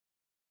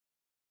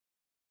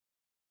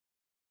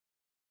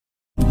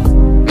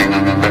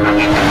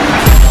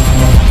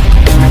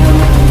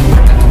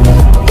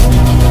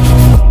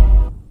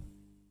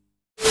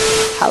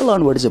Hello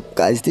and what is up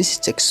guys, this is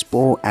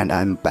Expo and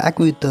I'm back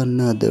with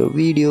another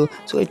video.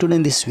 So today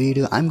in this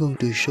video I'm going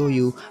to show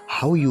you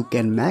how you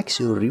can max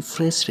your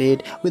refresh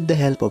rate with the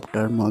help of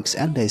termux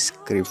and the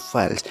script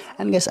files.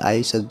 And guys,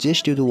 I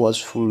suggest you to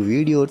watch full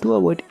video to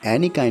avoid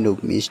any kind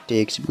of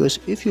mistakes, because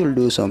if you'll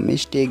do some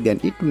mistake then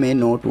it may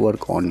not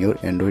work on your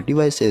Android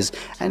devices.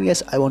 And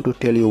guys, I want to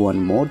tell you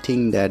one more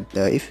thing, that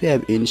if you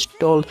have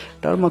installed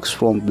termux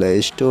from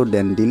Play Store,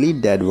 then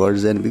delete that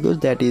version, because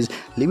that is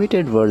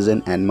limited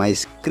version and my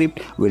script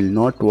will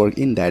not work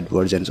in that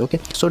versions. Okay,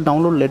 so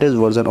download latest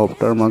version of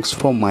termux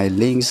from my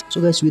links.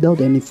 So guys, without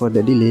any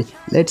further delay,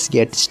 let's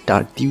get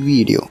start the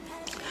video.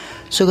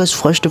 So guys,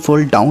 first of all,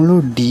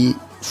 download the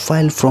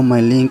file from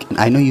my link.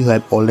 I know you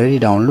have already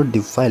downloaded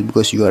the file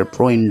because you are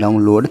pro in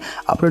download.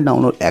 After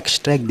download,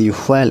 extract the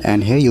file,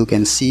 and here you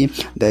can see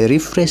the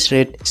refresh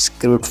rate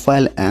script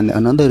file and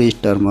another is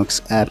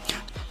termux app.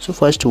 So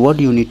first what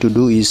you need to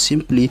do is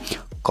simply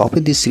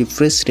copy this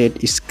refresh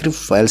rate script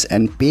files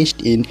and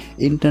paste in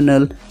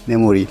internal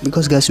memory,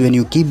 because guys, when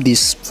you keep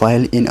this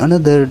file in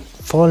another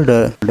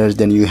folder,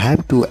 then you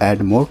have to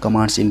add more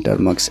commands in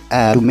termux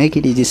app. To make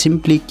it easy,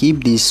 simply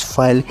keep this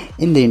file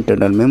in the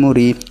internal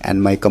memory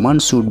and my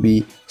command should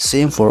be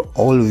same for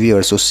all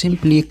viewers. So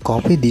simply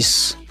copy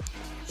this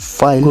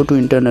file, go to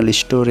internal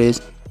storage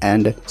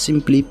and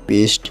simply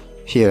paste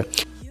here,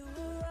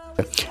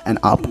 and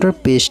after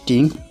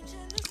pasting,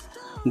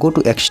 go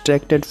to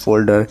extracted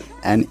folder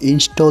and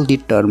install the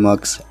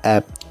termux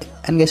app.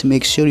 And guys,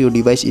 make sure your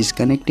device is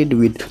connected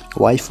with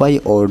Wi-Fi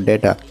or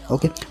data.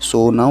 Okay,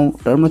 so now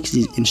termux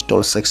is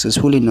installed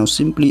successfully. Now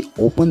simply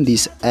open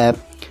this app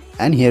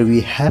and here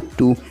we have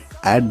to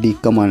add the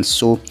commands.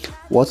 So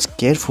watch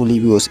carefully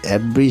because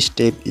every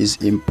step is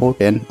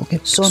important.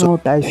 Okay, so now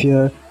type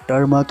here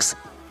termux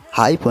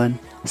hyphen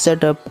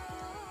setup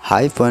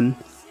hyphen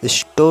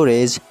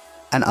storage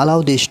and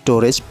allow the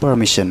storage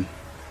permission.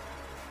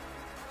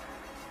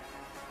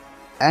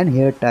 And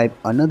here type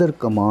another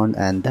command,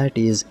 and that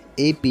is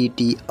apt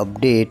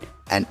update,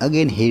 and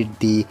again hit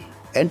the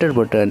enter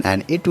button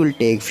and it will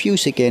take few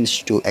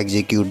seconds to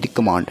execute the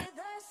command.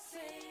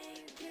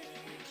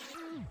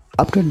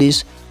 After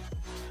this,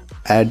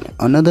 add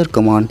another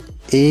command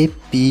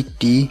apt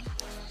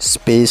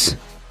space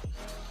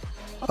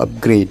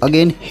upgrade,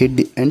 again hit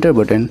the enter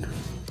button,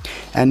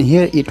 and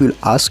here it will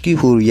ask you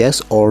for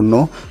yes or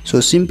no. So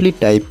simply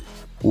type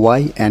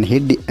Y and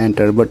hit the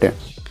enter button.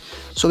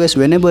 So guys,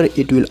 whenever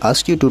it will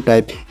ask you to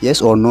type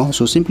yes or no,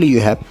 so simply you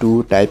have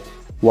to type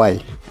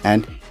Y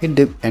and hit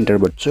the enter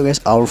button. So guys,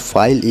 our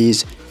file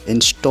is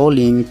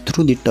installing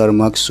through the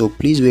termux, so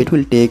please wait, it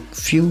will take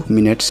few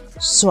minutes.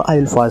 So I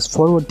will fast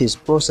forward this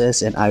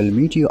process and I will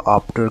meet you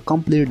after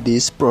complete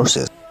this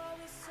process.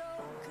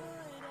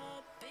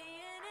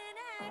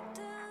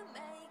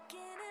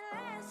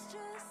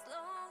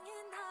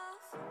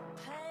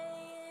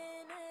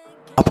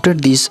 After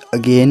this,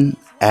 again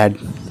add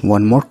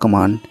one more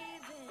command.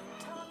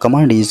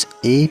 Command is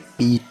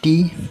apt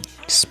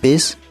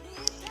space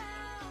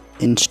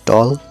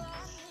install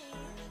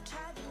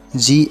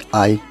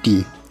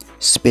git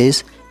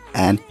space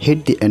and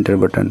hit the enter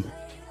button.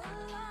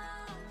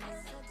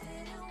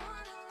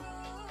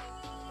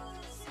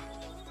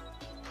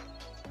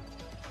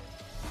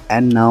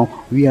 And now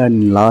we are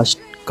in last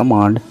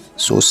command,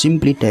 so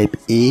simply type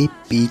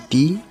apt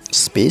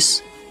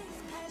space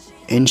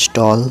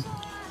install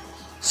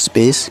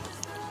space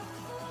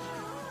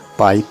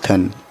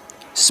python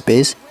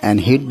space and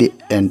hit the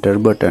enter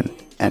button.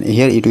 And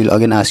here it will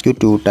again ask you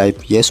to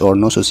type yes or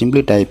no, so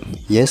simply type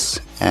yes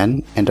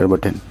and enter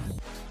button.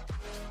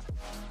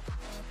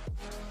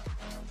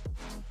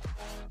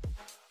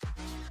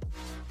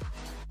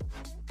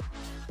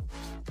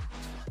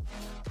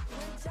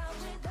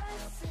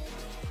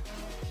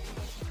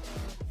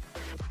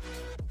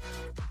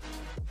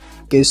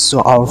 Okay,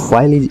 so our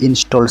file is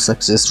installed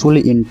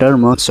successfully in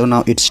termux. So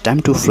now it's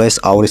time to flash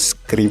our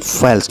script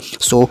files.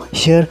 So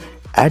here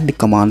add the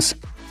commands.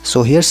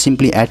 So here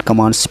simply add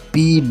commands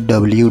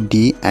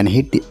pwd and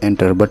hit the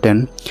enter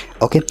button.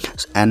 Okay,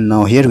 and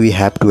now here we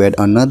have to add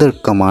another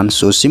command,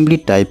 so simply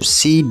type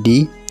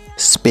cd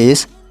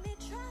space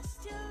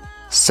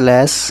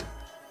slash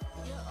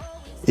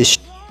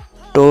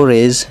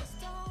storage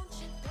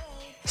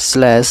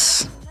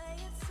slash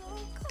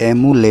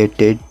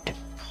emulated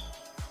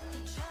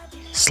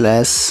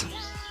slash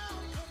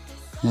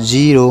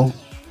 0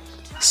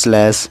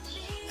 slash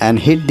and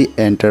hit the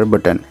enter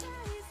button.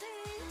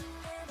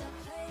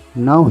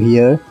 Now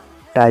here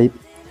type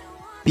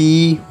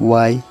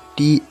python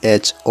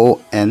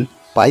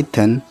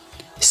python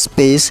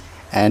space,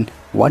 and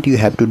what you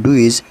have to do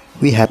is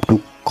we have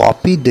to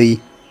copy the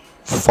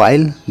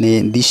file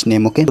name, this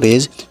name. Okay,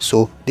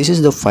 so this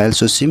is the file,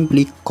 so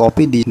simply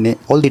copy the name,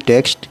 all the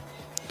text,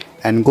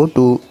 and go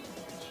to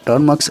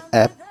termux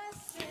app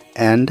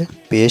and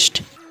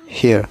paste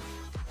here.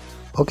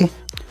 Okay,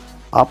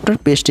 after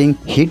pasting,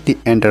 hit the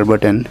enter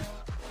button,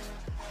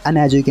 and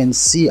as you can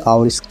see,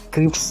 our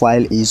script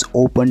file is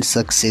opened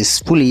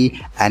successfully.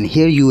 And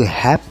here you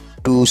have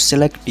to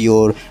select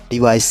your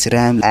device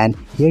RAM, and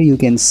here you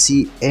can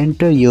see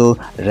enter your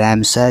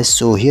RAM size.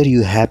 So here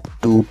you have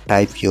to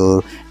type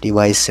your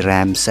device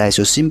RAM size.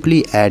 So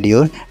simply add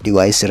your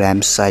device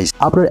RAM size.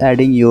 After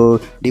adding your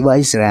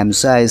device RAM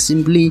size,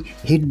 simply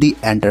hit the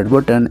enter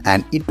button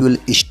and it will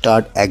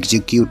start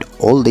execute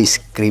all the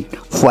script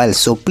files.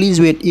 So please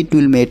wait, it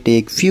will may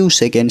take few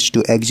seconds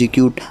to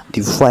execute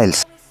the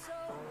files.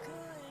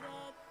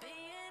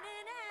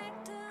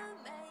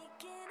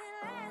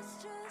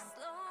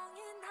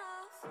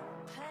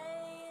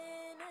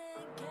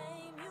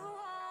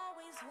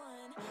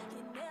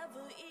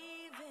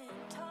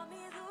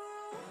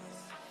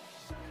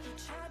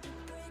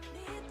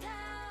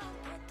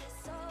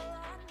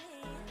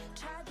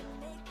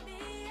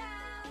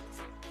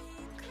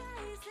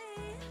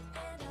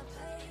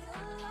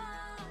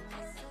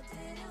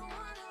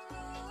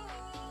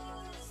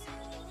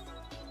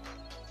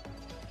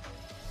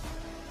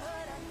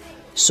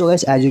 So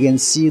guys, as you can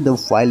see, the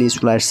file is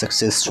flashed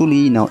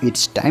successfully. Now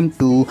it's time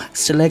to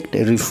select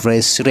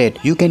refresh rate.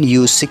 You can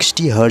use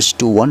 60 Hz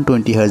to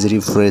 120 Hz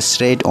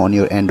refresh rate on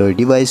your Android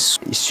device.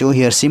 So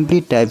here simply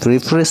type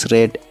refresh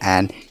rate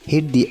and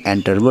hit the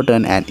enter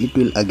button and it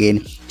will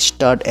again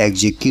start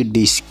execute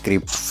the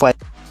script file.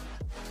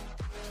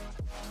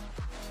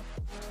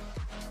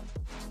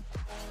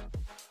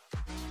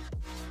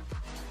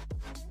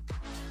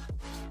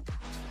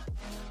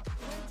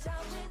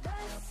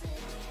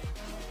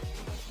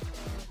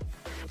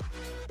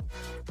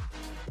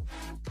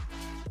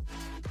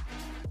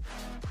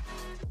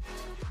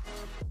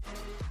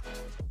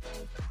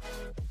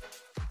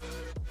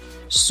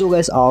 So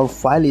guys, our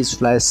file is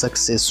flashed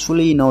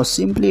successfully. Now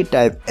simply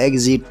type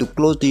exit to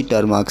close the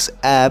Termux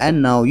app,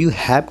 and now you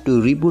have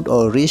to reboot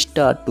or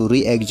restart to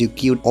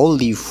re-execute all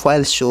the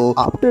files. So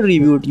after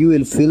reboot, you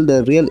will feel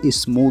the real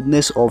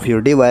smoothness of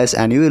your device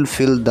and you will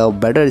feel the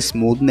better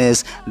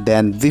smoothness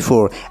than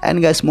before.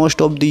 And guys,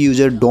 most of the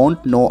users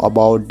don't know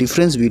about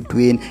difference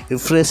between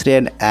refresh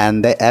rate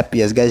and the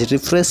FPS. Guys,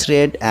 refresh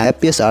rate and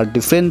FPS are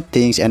different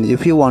things, and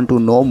if you want to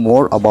know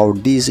more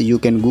about this, you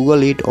can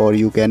Google it or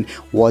you can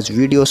watch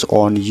videos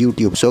on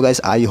YouTube. So guys,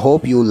 I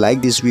hope you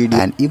like this video,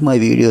 and if my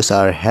videos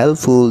are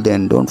helpful,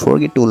 then don't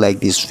forget to like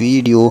this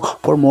video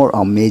for more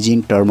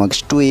amazing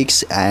Termux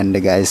tweaks.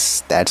 And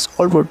guys, that's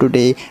all for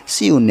today.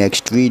 See you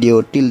next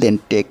video. Till then,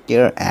 take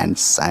care and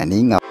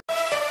signing out.